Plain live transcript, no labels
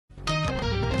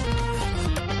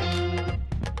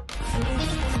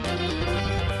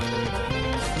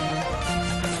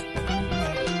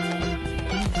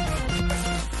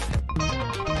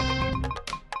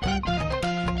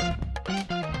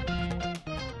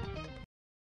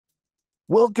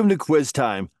Welcome to Quiz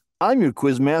Time. I'm your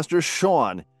quiz master,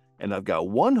 Sean, and I've got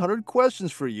 100 questions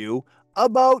for you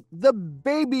about the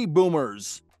baby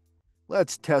boomers.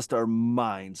 Let's test our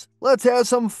minds, let's have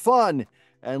some fun,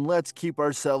 and let's keep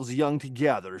ourselves young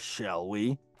together, shall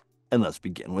we? And let's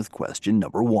begin with question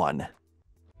number 1.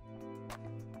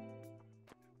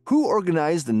 Who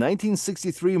organized the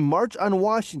 1963 March on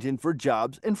Washington for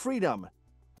Jobs and Freedom?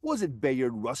 Was it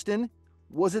Bayard Rustin?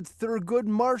 Was it Thurgood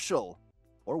Marshall?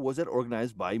 Or was it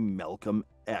organized by Malcolm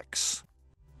X?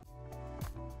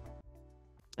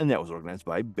 And that was organized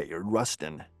by Bayard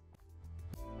Rustin.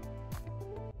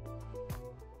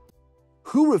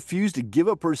 Who refused to give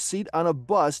up her seat on a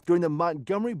bus during the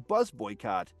Montgomery bus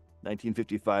boycott,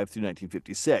 1955 through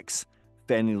 1956?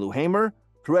 Fannie Lou Hamer,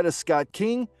 Coretta Scott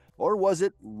King, or was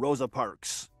it Rosa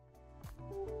Parks?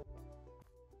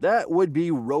 That would be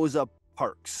Rosa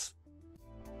Parks.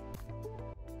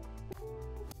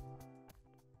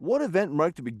 What event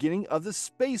marked the beginning of the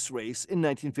space race in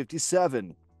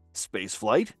 1957?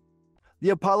 Spaceflight, the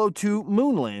Apollo 2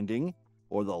 moon landing,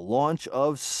 or the launch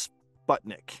of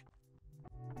Sputnik?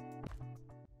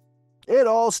 It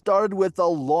all started with the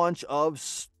launch of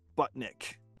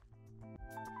Sputnik.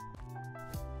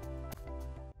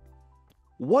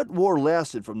 What war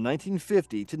lasted from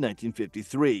 1950 to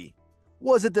 1953?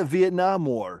 Was it the Vietnam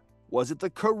War? Was it the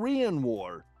Korean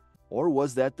War? Or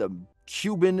was that the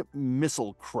Cuban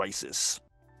Missile Crisis?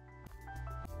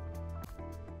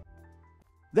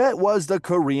 That was the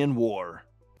Korean War.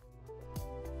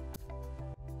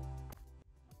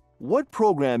 What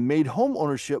program made home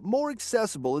ownership more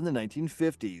accessible in the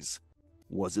 1950s?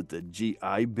 Was it the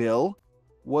GI Bill?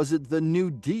 Was it the New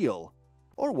Deal?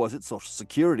 Or was it Social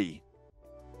Security?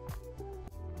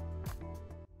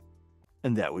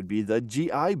 And that would be the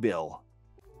GI Bill.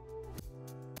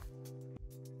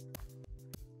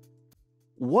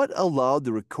 What allowed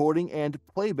the recording and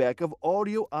playback of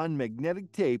audio on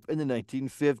magnetic tape in the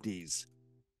 1950s?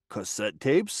 Cassette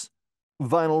tapes,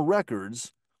 vinyl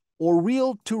records, or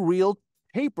reel-to-reel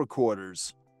tape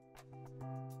recorders?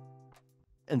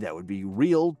 And that would be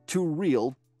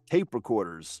reel-to-reel tape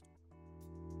recorders.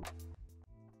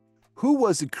 Who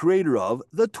was the creator of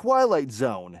The Twilight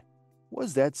Zone?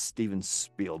 Was that Steven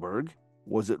Spielberg?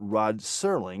 Was it Rod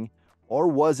Serling? Or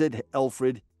was it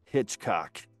Alfred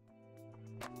Hitchcock?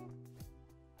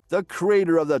 The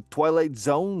creator of The Twilight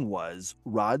Zone was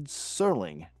Rod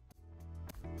Serling.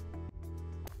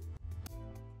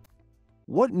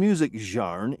 What music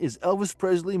genre is Elvis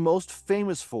Presley most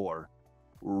famous for?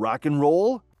 Rock and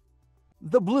roll,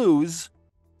 the blues,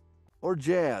 or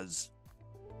jazz?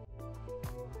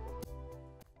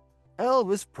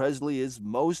 Elvis Presley is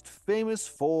most famous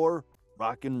for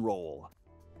rock and roll.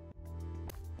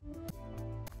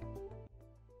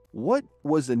 What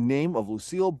was the name of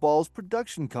Lucille Ball's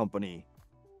production company?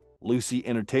 Lucy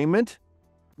Entertainment,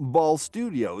 Ball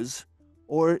Studios,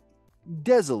 or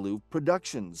Desilu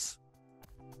Productions?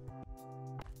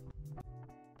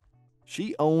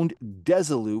 She owned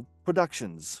Desilu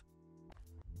Productions.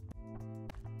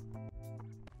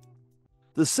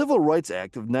 The Civil Rights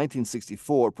Act of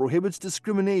 1964 prohibits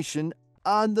discrimination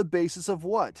on the basis of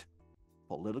what?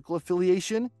 Political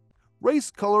affiliation,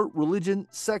 race, color, religion,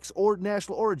 sex, or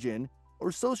national origin, or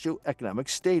socioeconomic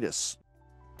status.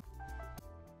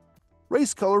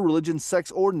 Race, color, religion,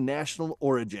 sex, or national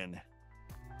origin.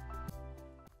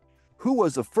 Who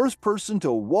was the first person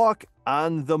to walk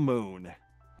on the moon?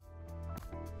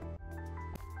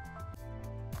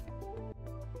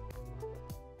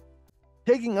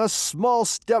 Taking a small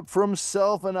step for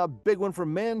himself and a big one for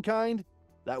mankind,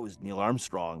 that was Neil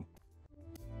Armstrong.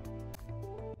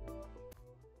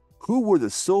 Where were the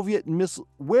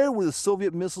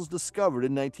Soviet missiles discovered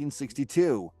in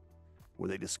 1962? Were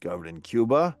they discovered in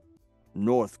Cuba,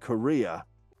 North Korea,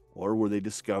 or were they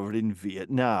discovered in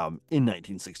Vietnam in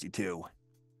 1962?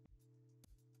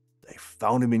 They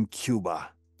found them in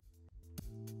Cuba.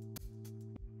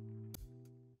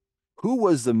 Who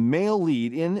was the male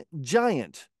lead in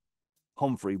Giant?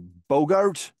 Humphrey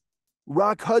Bogart,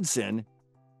 Rock Hudson,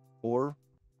 or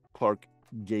Clark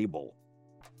Gable?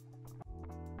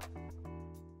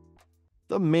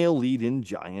 The male lead in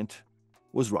Giant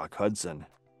was Rock Hudson.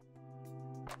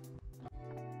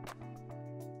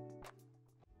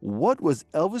 What was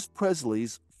Elvis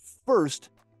Presley's first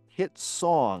hit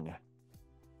song?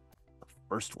 The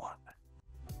first one.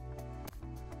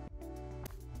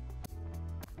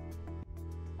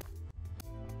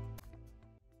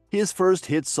 His first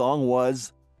hit song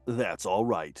was That's All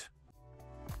Right.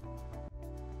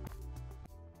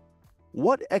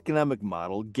 What economic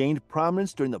model gained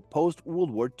prominence during the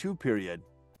post-World War II period?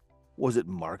 Was it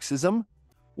Marxism?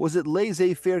 Was it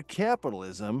laissez-faire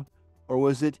capitalism, or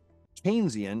was it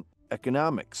Keynesian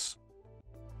economics?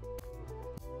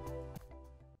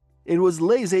 It was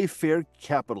laissez-faire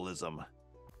capitalism.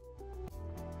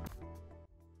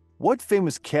 What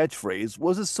famous catchphrase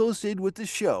was associated with the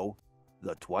show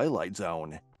The Twilight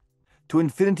Zone? To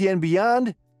infinity and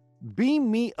beyond?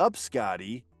 Beam me up,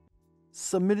 Scotty.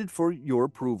 Submitted for your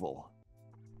approval.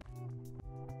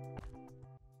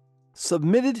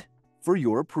 Submitted for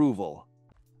your approval.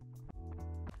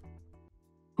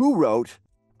 Who wrote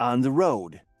On the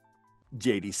Road?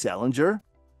 J.D. Salinger,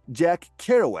 Jack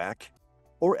Kerouac,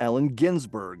 or Allen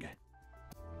Ginsberg?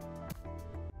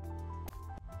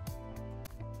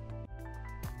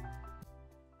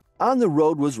 On the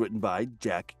Road was written by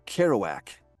Jack Kerouac.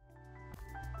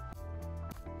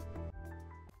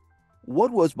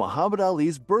 What was Muhammad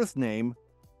Ali's birth name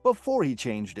before he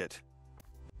changed it?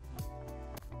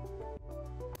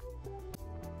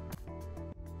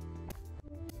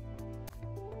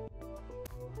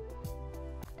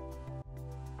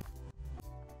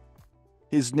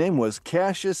 His name was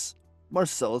Cassius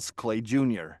Marcellus Clay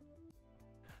Jr.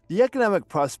 The economic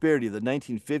prosperity of the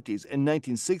 1950s and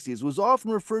 1960s was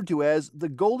often referred to as the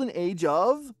golden age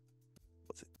of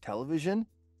television,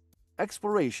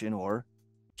 exploration, or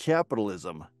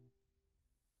capitalism.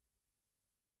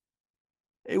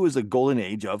 It was the golden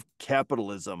age of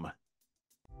capitalism.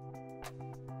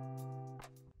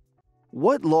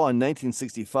 What law in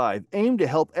 1965 aimed to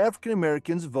help African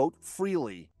Americans vote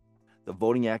freely? The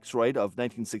Voting Acts Right of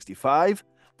 1965,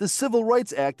 the Civil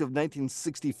Rights Act of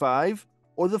 1965,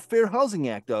 or the Fair Housing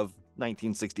Act of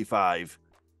 1965?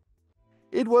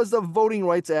 It was the Voting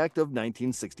Rights Act of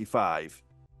 1965.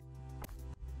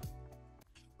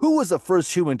 Who was the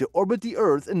first human to orbit the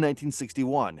Earth in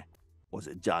 1961? Was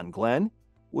it John Glenn?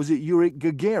 Was it Yuri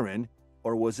Gagarin?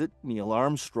 Or was it Neil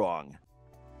Armstrong?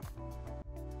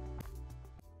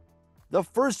 The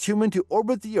first human to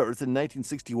orbit the Earth in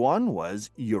 1961 was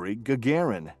Yuri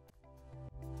Gagarin.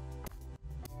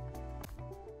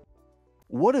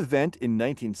 What event in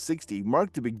 1960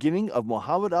 marked the beginning of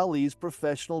Muhammad Ali's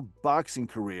professional boxing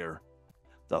career?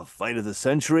 The fight of the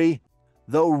century,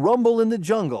 the Rumble in the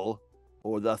Jungle,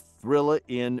 or the Thrilla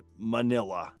in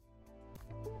Manila?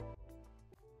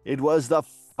 It was the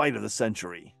fight of the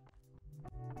century.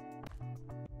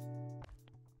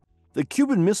 The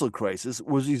Cuban Missile Crisis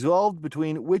was resolved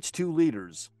between which two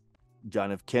leaders?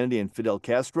 John F. Kennedy and Fidel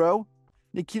Castro,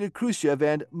 Nikita Khrushchev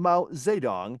and Mao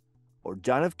Zedong, or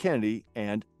John F. Kennedy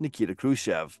and Nikita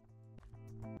Khrushchev?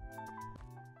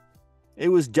 It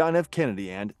was John F. Kennedy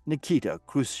and Nikita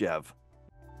Khrushchev.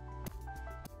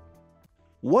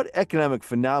 What economic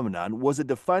phenomenon was a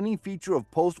defining feature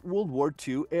of post-World War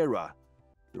II era?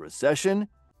 The recession,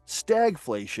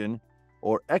 stagflation,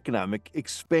 or economic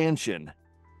expansion?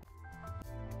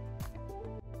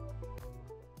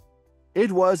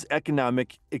 It was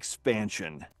economic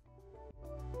expansion.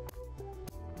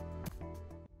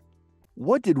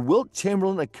 What did Wilt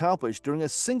Chamberlain accomplish during a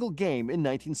single game in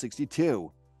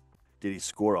 1962? Did he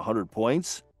score 100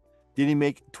 points? Did he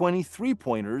make 23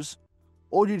 pointers?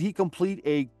 Or did he complete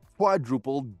a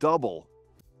quadruple double?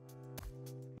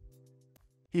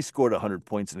 He scored 100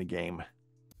 points in a game.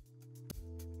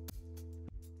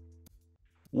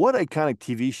 What iconic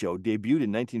TV show debuted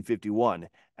in 1951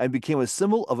 and became a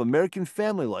symbol of American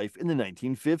family life in the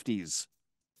 1950s?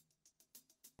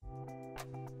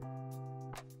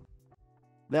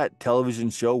 That television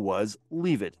show was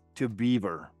Leave It to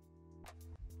Beaver.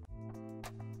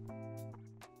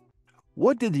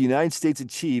 What did the United States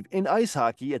achieve in ice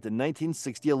hockey at the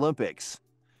 1960 Olympics?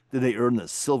 Did they earn the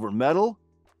silver medal,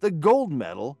 the gold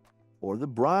medal, or the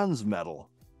bronze medal?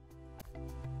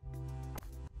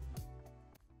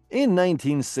 In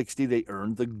 1960, they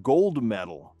earned the gold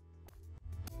medal.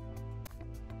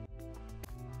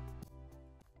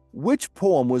 Which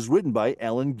poem was written by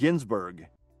Allen Ginsberg?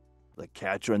 The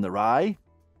Catcher in the Rye,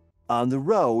 On the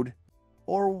Road,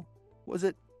 or was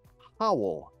it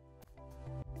Howl?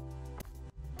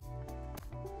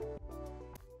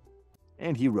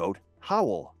 And he wrote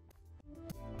Howl.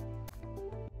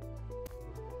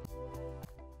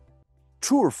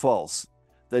 True or false?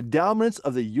 The dominance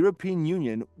of the European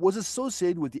Union was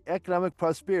associated with the economic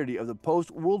prosperity of the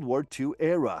post-World War II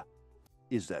era.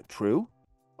 Is that true,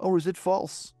 or is it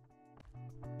false?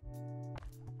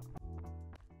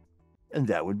 And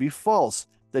that would be false.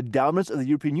 The dominance of the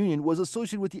European Union was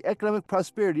associated with the economic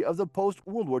prosperity of the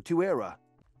post-World War II era.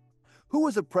 Who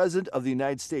was the President of the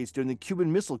United States during the Cuban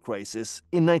Missile Crisis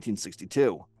in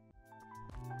 1962?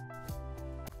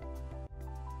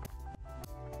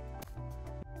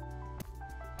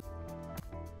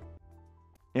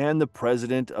 And the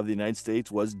President of the United States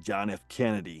was John F.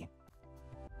 Kennedy.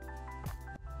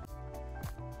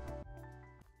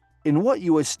 In what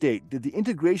U.S. state did the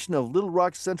integration of Little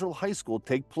Rock Central High School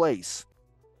take place?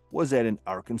 Was that in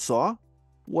Arkansas?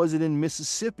 Was it in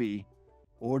Mississippi?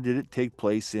 Or did it take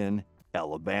place in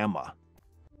Alabama?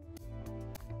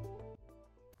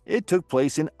 It took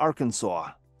place in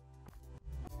Arkansas.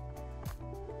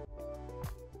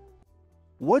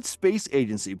 What space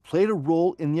agency played a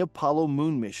role in the Apollo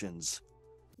moon missions?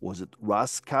 Was it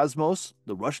Roscosmos,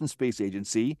 the Russian space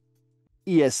agency,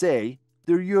 ESA,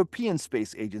 the European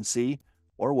Space Agency,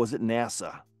 or was it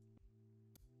NASA?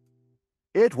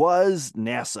 It was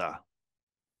NASA.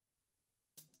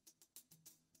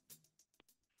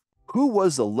 Who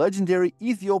was the legendary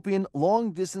Ethiopian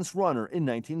long-distance runner in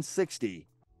 1960?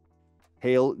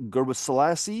 Haile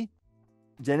Gebrselassie,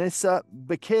 Janessa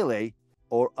Bekele,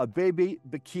 or Abebe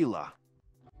Bikila?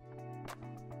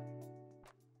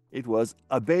 It was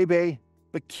Abebe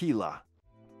Bikila.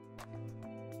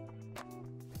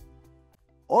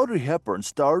 Audrey Hepburn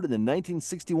starred in the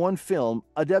 1961 film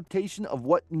adaptation of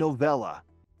what novella?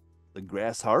 The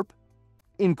Grass Harp,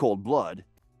 In Cold Blood,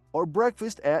 or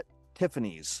Breakfast at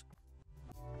Tiffany's?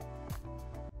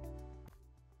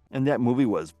 And that movie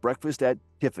was Breakfast at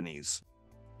Tiffany's.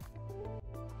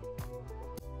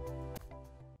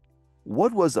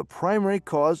 What was the primary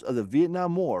cause of the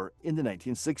Vietnam War in the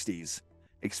 1960s?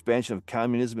 Expansion of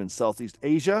communism in Southeast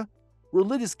Asia,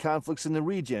 religious conflicts in the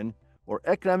region, or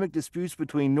economic disputes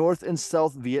between North and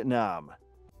South Vietnam?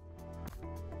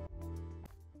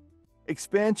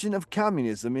 Expansion of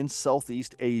communism in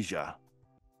Southeast Asia.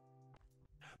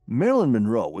 Marilyn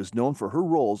Monroe was known for her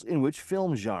roles in which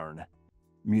film genre?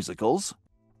 Musicals,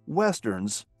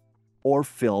 westerns, or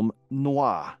film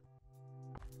noir?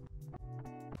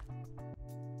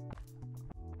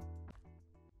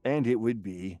 And it would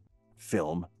be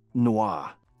film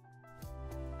noir.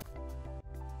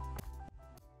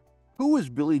 Who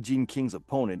was Billie Jean King's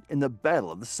opponent in the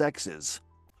Battle of the Sexes?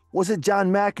 Was it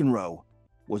John McEnroe?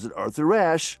 Was it Arthur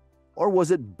Ashe? Or was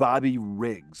it Bobby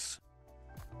Riggs?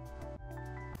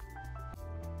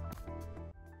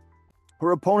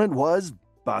 Her opponent was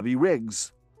Bobby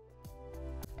Riggs.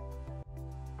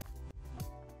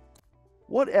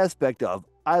 What aspect of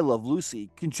I Love Lucy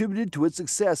contributed to its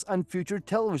success on future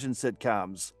television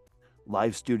sitcoms?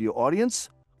 Live studio audience,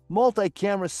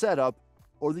 multi-camera setup,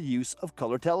 or the use of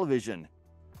color television?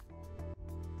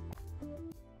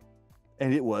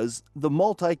 And it was the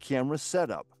multi-camera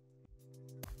setup.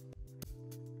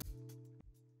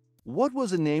 What was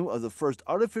the name of the first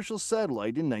artificial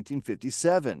satellite in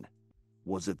 1957?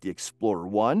 Was it the Explorer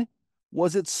 1?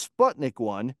 Was it Sputnik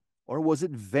 1? Or was it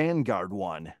Vanguard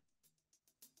 1?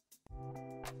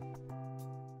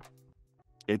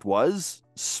 It was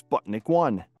Sputnik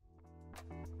 1.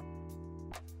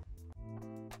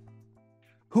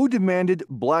 Who demanded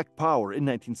Black Power in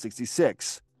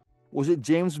 1966? Was it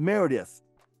James Meredith?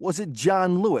 Was it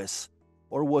John Lewis?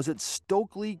 Or was it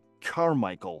Stokely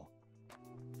Carmichael?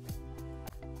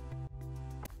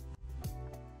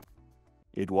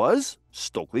 It was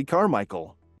Stokely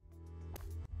Carmichael.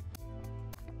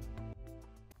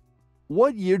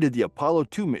 What year did the Apollo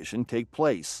 2 mission take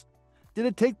place? Did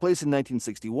it take place in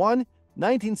 1961,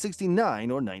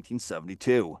 1969, or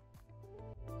 1972?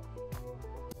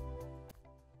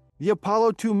 The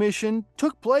Apollo 2 mission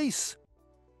took place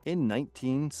in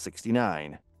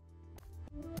 1969.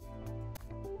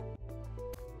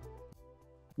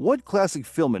 What classic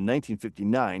film in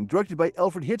 1959, directed by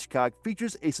Alfred Hitchcock,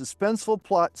 features a suspenseful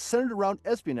plot centered around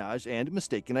espionage and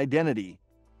mistaken identity?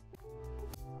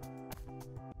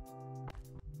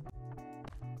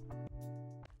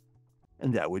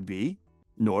 And that would be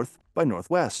North by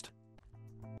Northwest.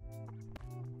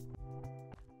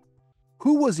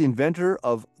 Who was the inventor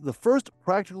of the first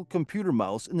practical computer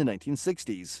mouse in the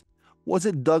 1960s? Was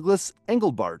it Douglas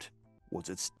Engelbart? Was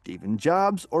it Stephen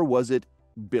Jobs? Or was it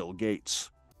Bill Gates?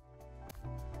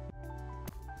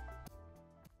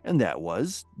 And that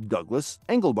was Douglas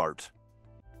Engelbart.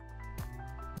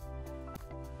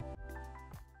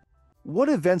 What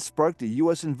event sparked the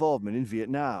U.S. involvement in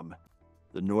Vietnam?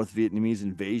 The North Vietnamese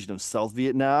invasion of South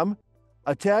Vietnam,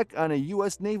 attack on a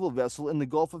U.S. naval vessel in the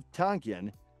Gulf of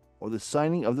Tonkin, or the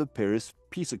signing of the Paris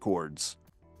Peace Accords?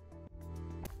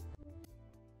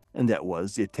 And that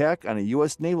was the attack on a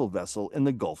U.S. naval vessel in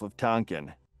the Gulf of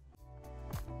Tonkin.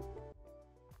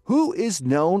 Who is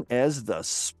known as the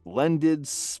Splendid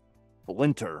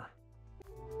Splinter?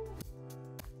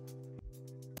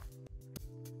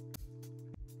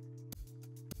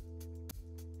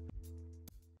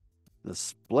 The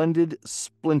Splendid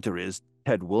Splinter is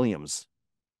Ted Williams.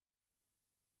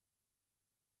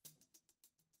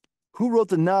 Who wrote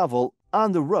the novel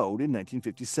On the Road in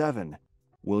 1957?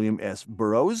 William S.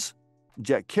 Burroughs,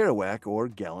 Jack Kerouac, or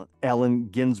Allen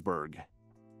Ginsberg?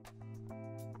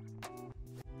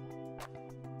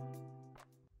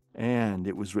 And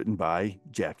it was written by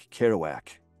Jack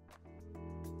Kerouac.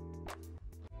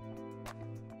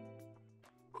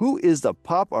 Who is the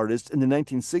pop artist in the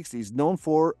 1960s known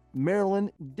for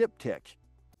Marilyn Diptych?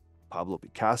 Pablo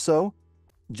Picasso,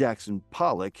 Jackson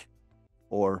Pollock,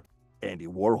 or Andy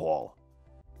Warhol?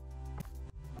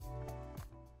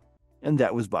 And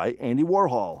that was by Andy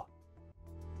Warhol.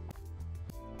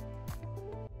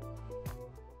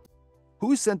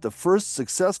 Who sent the first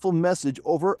successful message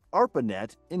over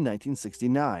ARPANET in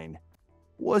 1969?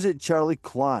 Was it Charlie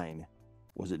Klein?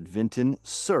 Was it Vinton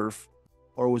Cerf?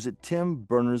 Or was it Tim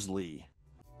Berners-Lee?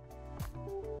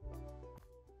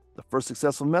 The first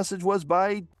successful message was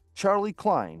by Charlie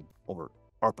Klein over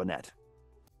ARPANET.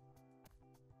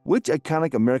 Which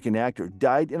iconic American actor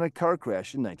died in a car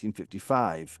crash in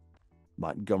 1955?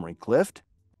 Montgomery Clift,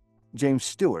 James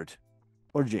Stewart,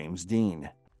 or James Dean?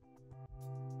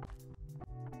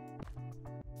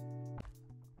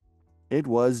 It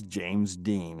was James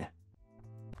Dean.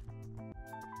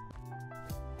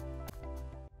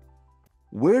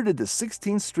 Where did the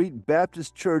 16th Street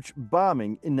Baptist Church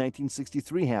bombing in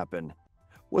 1963 happen?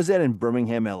 Was that in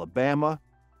Birmingham, Alabama?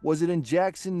 Was it in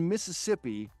Jackson,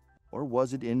 Mississippi? Or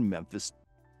was it in Memphis,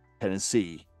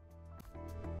 Tennessee?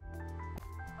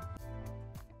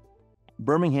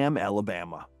 Birmingham,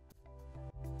 Alabama.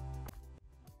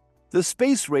 The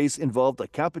space race involved a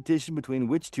competition between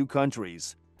which two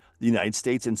countries? The United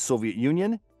States and Soviet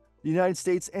Union, the United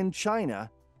States and China,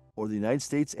 or the United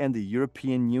States and the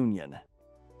European Union?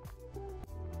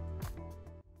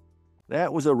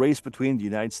 That was a race between the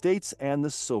United States and the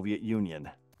Soviet Union.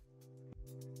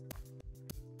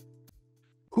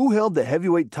 Who held the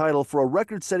heavyweight title for a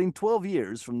record-setting 12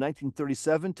 years from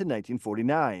 1937 to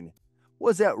 1949?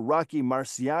 Was that Rocky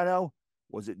Marciano?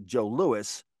 Was it Joe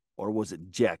Louis? Or was it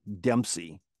Jack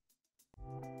Dempsey?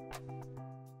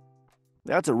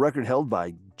 That's a record held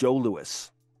by Joe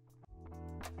Louis.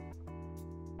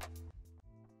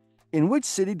 In which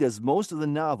city does most of the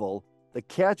novel The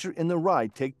Catcher in the Rye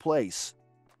take place?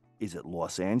 Is it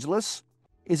Los Angeles?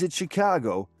 Is it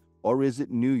Chicago? Or is it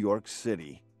New York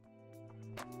City?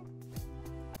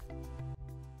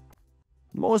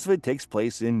 Most of it takes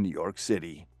place in New York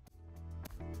City.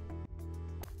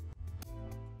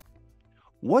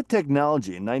 What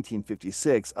technology in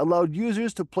 1956 allowed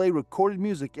users to play recorded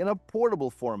music in a portable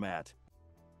format?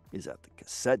 Is that the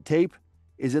cassette tape?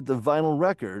 Is it the vinyl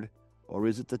record? Or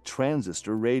is it the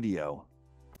transistor radio?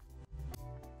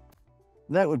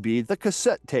 That would be the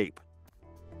cassette tape.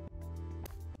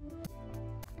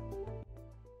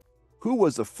 Who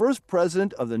was the first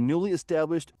president of the newly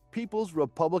established People's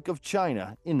Republic of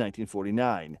China in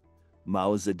 1949?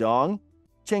 Mao Zedong,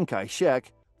 Chiang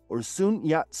Kai-shek, or Sun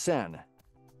Yat-sen?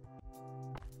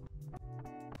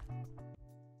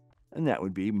 And that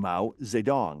would be Mao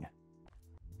Zedong.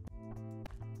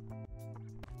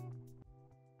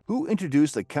 Who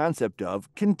introduced the concept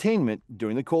of containment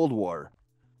during the Cold War?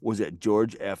 Was it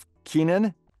George F.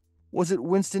 Kennan? Was it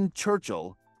Winston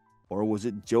Churchill? Or was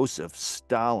it Joseph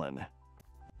Stalin?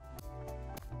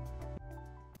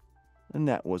 And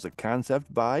that was a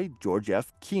concept by George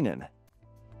F. Kennan.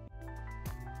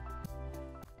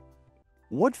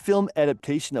 What film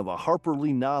adaptation of a Harper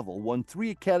Lee novel won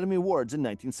 3 Academy Awards in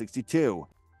 1962?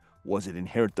 Was it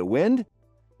Inherit the Wind?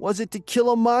 Was it To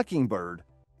Kill a Mockingbird?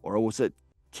 Or was it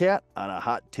Cat on a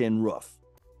Hot Tin Roof?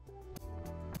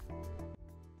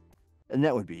 And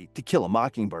that would be To Kill a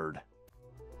Mockingbird.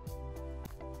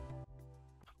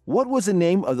 What was the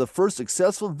name of the first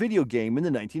successful video game in the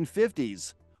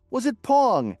 1950s? Was it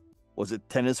Pong? Was it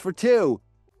Tennis for Two?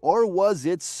 Or was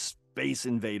it Space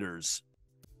Invaders?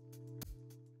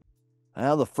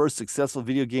 Well, the first successful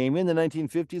video game in the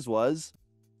 1950s was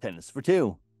Tennis for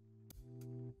Two.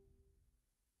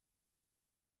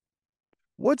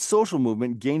 What social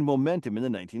movement gained momentum in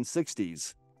the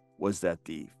 1960s? Was that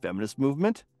the feminist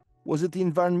movement? Was it the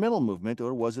environmental movement?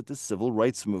 Or was it the civil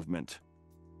rights movement?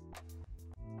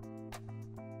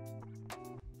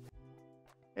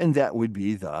 And that would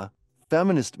be the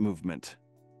feminist movement.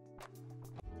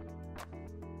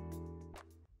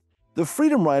 The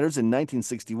Freedom Riders in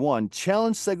 1961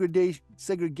 challenged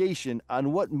segregation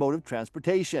on what mode of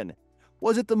transportation?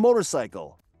 Was it the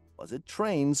motorcycle? Was it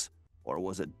trains? Or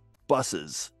was it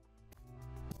buses?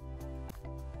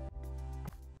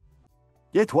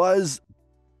 It was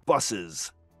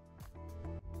buses.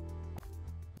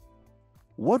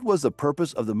 What was the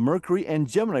purpose of the Mercury and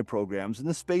Gemini programs in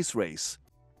the space race?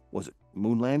 Was it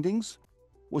moon landings?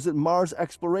 Was it Mars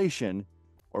exploration?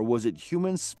 Or was it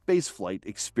human spaceflight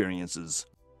experiences?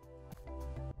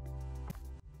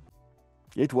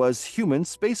 It was human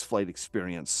spaceflight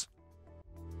experience.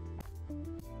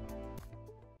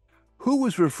 Who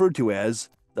was referred to as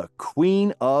the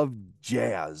Queen of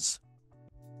Jazz?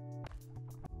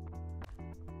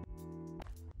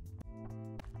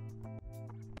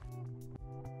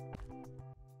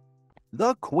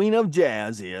 The Queen of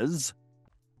Jazz is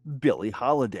Billie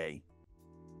Holiday.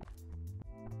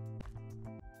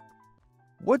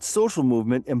 What social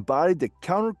movement embodied the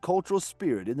countercultural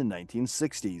spirit in the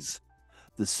 1960s?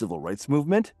 The Civil Rights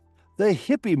Movement, the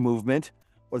hippie movement,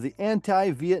 or the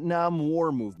anti-Vietnam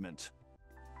War movement?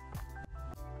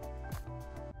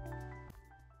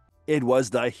 It was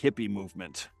the hippie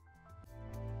movement.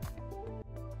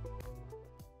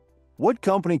 What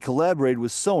company collaborated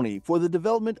with Sony for the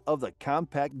development of the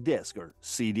compact disc, or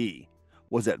CD?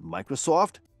 Was it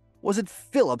Microsoft? Was it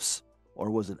Philips?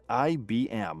 Or was it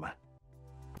IBM?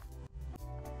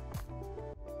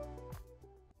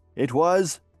 It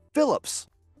was Philips.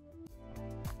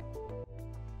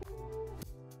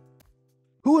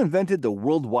 Who invented the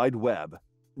World Wide Web?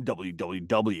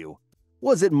 WWW.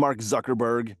 Was it Mark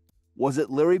Zuckerberg? Was it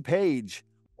Larry Page?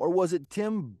 Or was it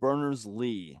Tim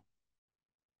Berners-Lee?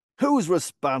 Who's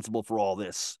responsible for all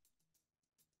this?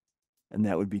 And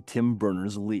that would be Tim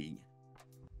Berners-Lee.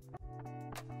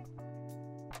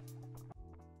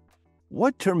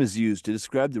 What term is used to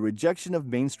describe the rejection of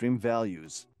mainstream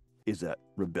values? Is it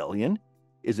rebellion?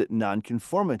 Is it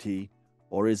nonconformity?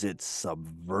 Or is it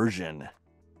subversion?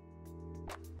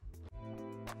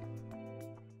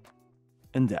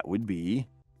 And that would be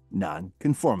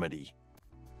nonconformity.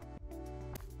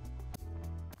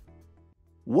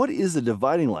 What is the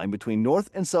dividing line between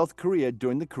North and South Korea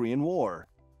during the Korean War?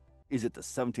 Is it the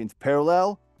 17th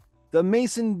parallel, the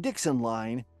Mason-Dixon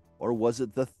line, or was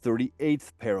it the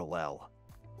 38th parallel?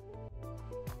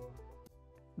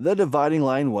 The dividing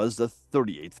line was the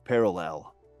 38th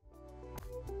parallel.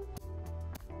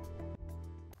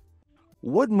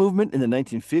 What movement in the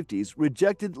 1950s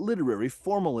rejected literary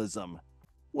formalism?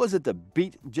 Was it the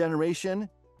Beat Generation,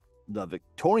 the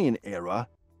Victorian era,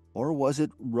 or was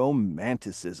it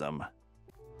Romanticism?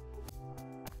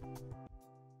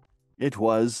 It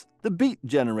was the Beat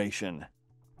Generation.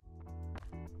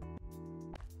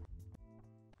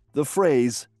 The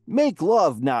phrase, "make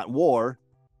love, not war,"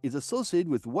 is associated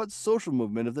with what social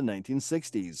movement of the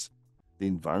 1960s? The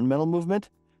environmental movement,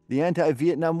 the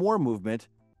anti-Vietnam War movement,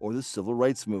 or the civil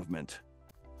rights movement?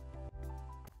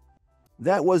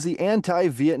 That was the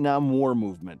anti-Vietnam War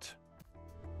movement.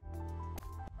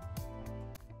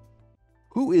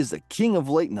 Who is the king of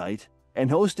late night and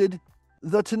hosted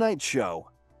The Tonight Show?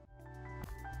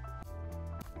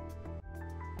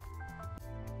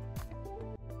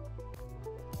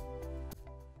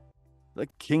 The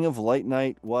king of late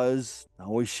night was,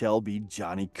 always shall be,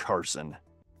 Johnny Carson.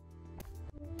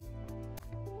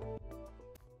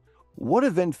 What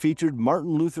event featured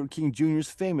Martin Luther King Jr.'s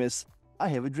famous "I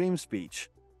Have a Dream" speech?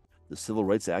 The Civil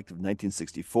Rights Act of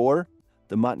 1964,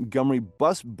 the Montgomery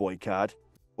bus boycott,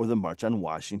 or the March on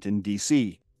Washington,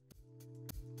 D.C.?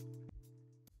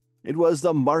 It was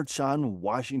the March on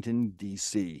Washington,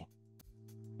 D.C.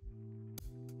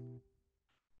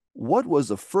 What was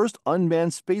the first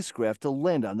unmanned spacecraft to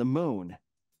land on the moon?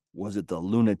 Was it the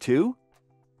Luna 2?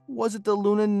 Was it the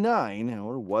Luna 9?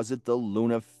 Or was it the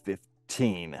Luna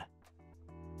 15?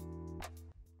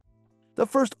 The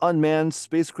first unmanned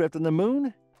spacecraft on the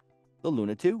moon? The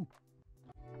Luna 2.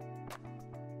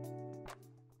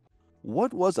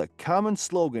 What was a common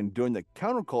slogan during the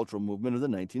countercultural movement of the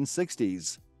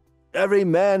 1960s? Every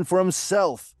man for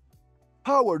himself.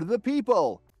 Power to the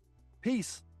people.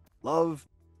 Peace, love,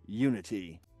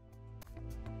 unity.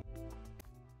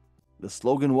 The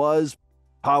slogan was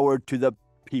power to the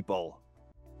people.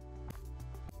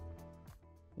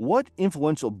 What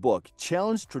influential book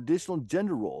challenged traditional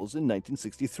gender roles in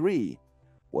 1963?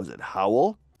 Was it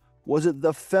Howl? Was it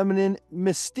The Feminine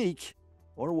Mystique?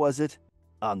 Or was it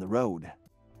On the Road?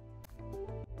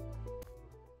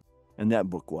 And that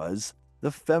book was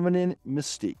The Feminine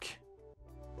Mystique.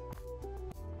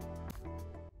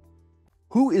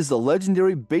 Who is the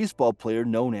legendary baseball player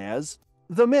known as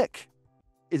the Mick?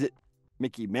 Is it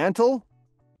Mickey Mantle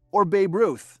or Babe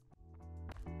Ruth?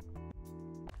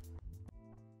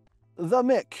 The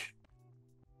Mick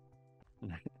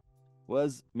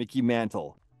was Mickey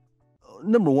Mantle.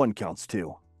 Number 1 counts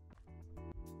too.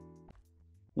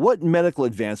 What medical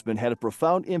advancement had a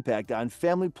profound impact on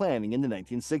family planning in the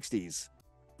 1960s?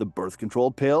 The birth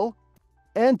control pill,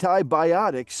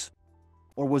 antibiotics,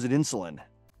 or was it insulin?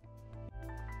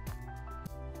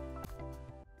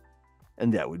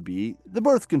 And that would be the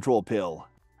birth control pill.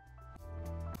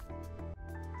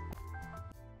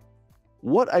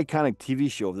 What iconic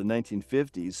TV show of the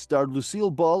 1950s starred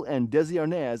Lucille Ball and Desi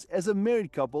Arnaz as a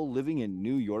married couple living in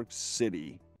New York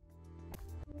City?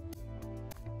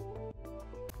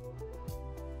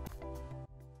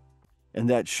 And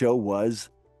that show was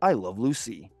I Love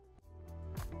Lucy.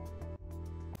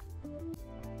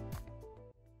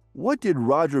 What did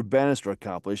Roger Bannister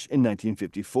accomplish in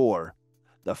 1954?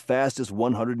 The fastest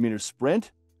 100-meter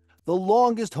sprint, the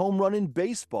longest home run in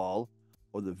baseball,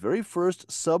 or the very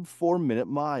first sub-4-minute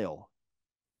mile?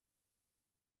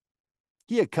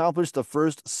 He accomplished the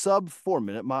first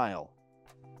sub-4-minute mile.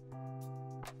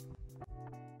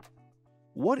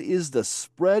 What is the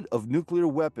spread of nuclear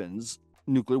weapons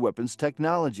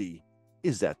technology?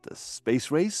 Is that the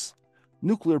space race,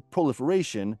 nuclear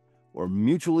proliferation, or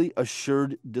mutually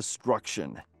assured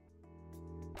destruction?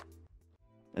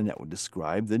 And that would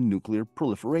describe the nuclear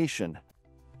proliferation.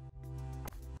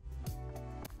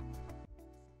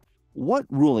 What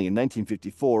ruling in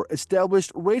 1954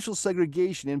 established racial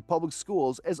segregation in public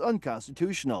schools as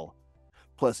unconstitutional?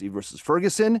 Plessy versus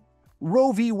Ferguson,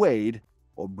 Roe v. Wade,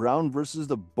 or Brown versus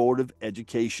the Board of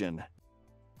Education?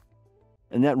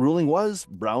 And that ruling was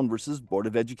Brown versus Board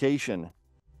of Education.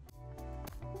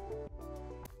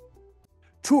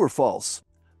 True or false?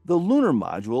 The lunar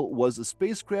module was a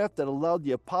spacecraft that allowed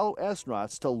the Apollo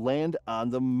astronauts to land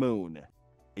on the moon.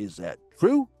 Is that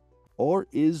true or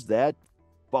is that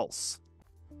false?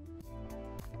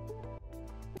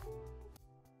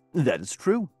 That is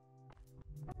true.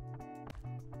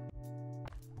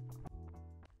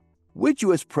 Which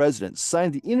U.S. president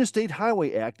signed the Interstate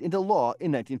Highway Act into law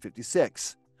in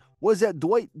 1956? Was that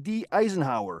Dwight D.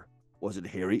 Eisenhower? Was it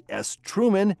Harry S.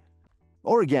 Truman?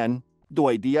 Or again,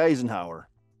 Dwight D. Eisenhower?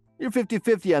 You're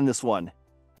 50-50 on this one.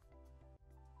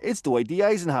 It's Dwight D.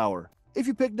 Eisenhower. If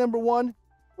you pick number one,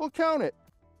 we'll count it.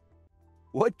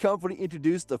 What company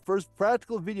introduced the first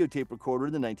practical videotape recorder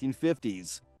in the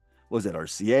 1950s? Was it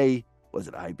RCA? Was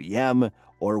it IBM?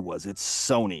 Or was it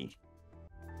Sony?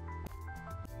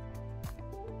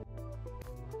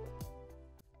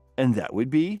 And that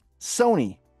would be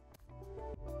Sony.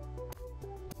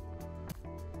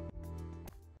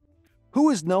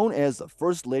 Who is known as the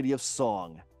First Lady of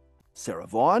Song? Sarah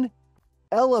Vaughan,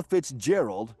 Ella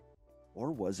Fitzgerald, or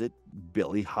was it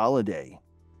Billie Holiday?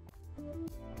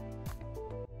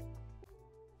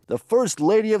 The First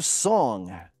Lady of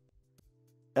Song,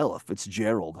 Ella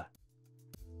Fitzgerald.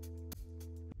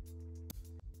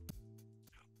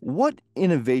 What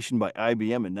innovation by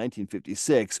IBM in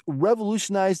 1956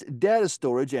 revolutionized data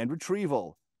storage and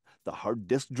retrieval? The hard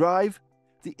disk drive,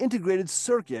 the integrated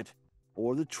circuit,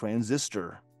 or the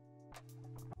transistor?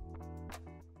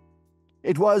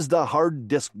 It was the hard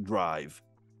disk drive.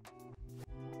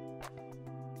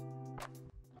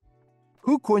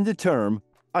 Who coined the term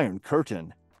Iron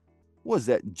Curtain? Was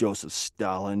that Joseph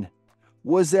Stalin?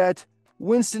 Was that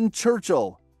Winston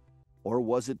Churchill? Or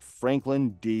was it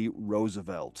Franklin D.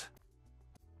 Roosevelt?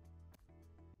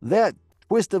 That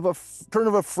turn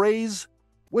of a phrase,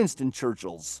 Winston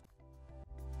Churchill's.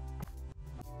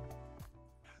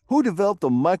 Who developed the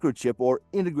microchip or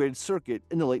integrated circuit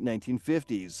in the late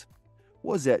 1950s?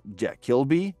 Was that Jack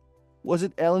Kilby? Was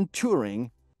it Alan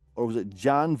Turing? Or was it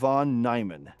John von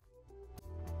Neumann?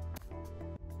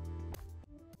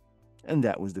 And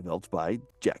that was developed by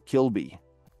Jack Kilby.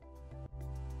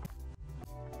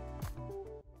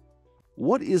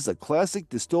 What is a classic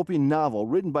dystopian novel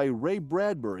written by Ray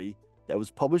Bradbury that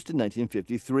was published in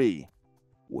 1953?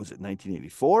 Was it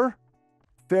 1984,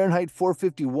 Fahrenheit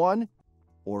 451,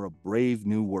 or A Brave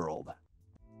New World?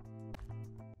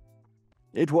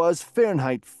 It was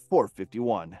Fahrenheit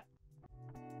 451.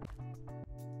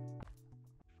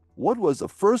 What was the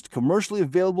first commercially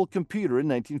available computer in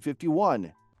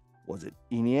 1951? Was it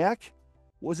ENIAC?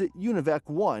 Was it UNIVAC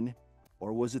 1?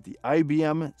 Or was it the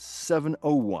IBM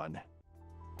 701?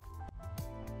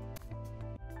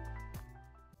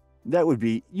 That would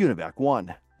be UNIVAC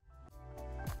 1.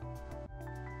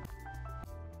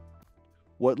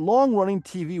 What long-running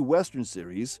TV Western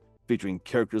series, featuring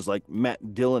characters like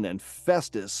Matt Dillon and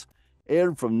Festus,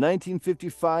 aired from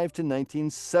 1955 to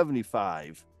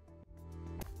 1975?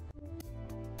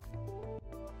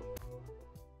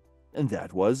 And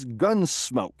that was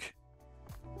Gunsmoke.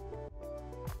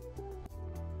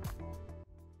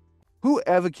 Who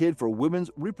advocated for women's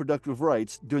reproductive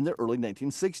rights during the early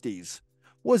 1960s?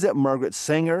 Was it Margaret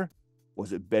Sanger?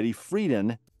 Was it Betty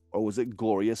Friedan? Or was it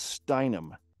Gloria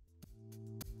Steinem?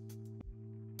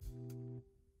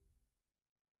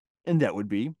 And that would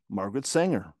be Margaret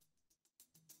Sanger.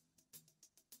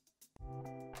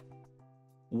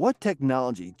 What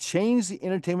technology changed the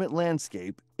entertainment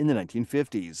landscape in the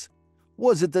 1950s?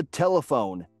 Was it the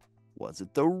telephone? Was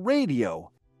it the radio?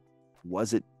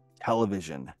 Was it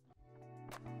television?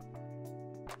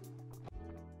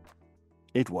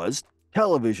 It was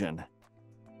television.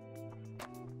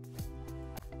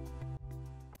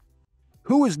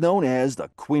 Who is known as the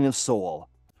Queen of Soul?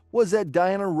 Was that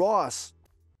Diana Ross?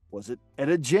 Was it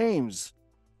Etta James?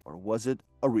 Or was it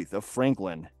Aretha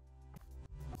Franklin?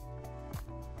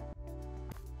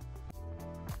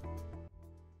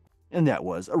 And that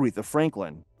was Aretha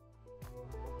Franklin.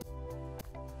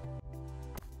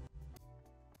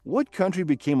 What country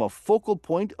became a focal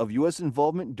point of U.S.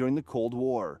 involvement during the Cold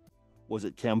War? Was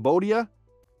it Cambodia?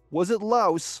 Was it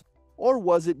Laos? Or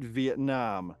was it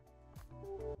Vietnam?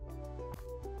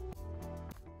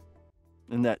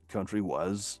 And that country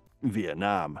was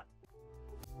Vietnam.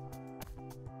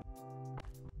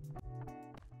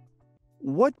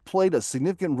 What played a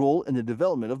significant role in the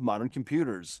development of modern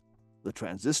computers? The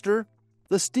transistor,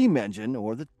 the steam engine,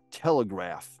 or the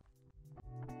telegraph?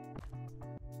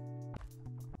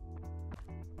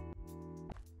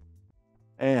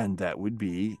 And that would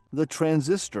be the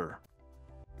transistor.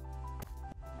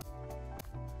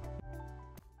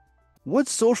 What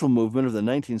social movement of the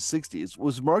 1960s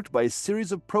was marked by a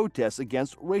series of protests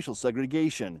against racial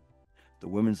segregation? The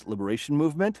Women's Liberation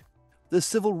Movement, the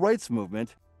Civil Rights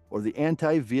Movement, or the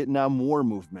Anti-Vietnam War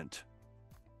Movement?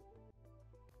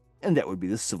 And that would be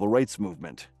the Civil Rights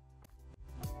Movement.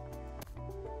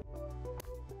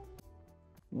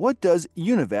 What does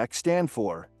UNIVAC stand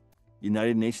for?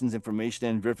 United Nations Information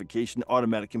and Verification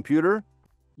Automatic Computer,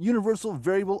 Universal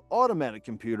Variable Automatic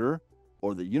Computer,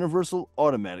 or the Universal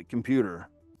Automatic Computer?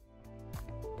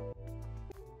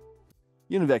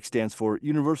 UNIVAC stands for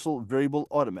Universal Variable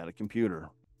Automatic Computer.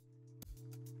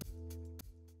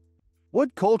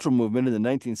 What cultural movement in the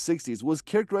 1960s was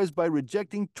characterized by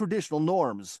rejecting traditional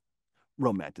norms?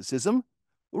 Romanticism,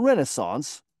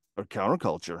 Renaissance, or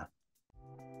counterculture?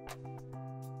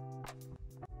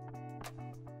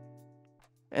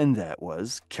 And that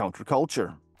was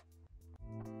counterculture.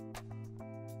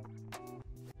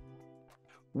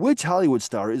 Which Hollywood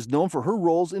star is known for her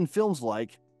roles in films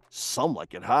like Some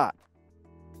Like It Hot?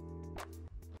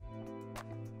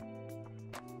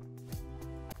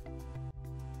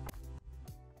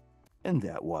 And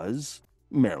that was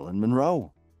Marilyn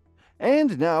Monroe.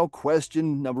 And now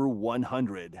question number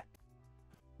 100.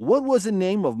 What was the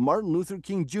name of Martin Luther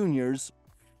King Jr.'s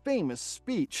famous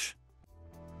speech?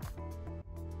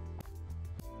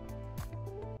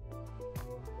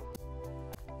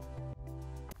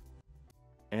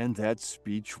 And that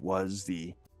speech was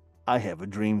the I Have a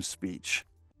Dream speech.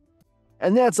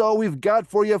 And that's all we've got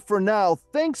for you for now.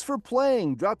 Thanks for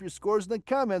playing. Drop your scores in the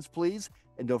comments, please.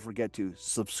 And don't forget to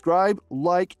subscribe,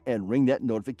 like, and ring that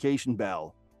notification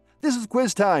bell. This is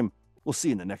Quiz Time. We'll see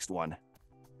you in the next one.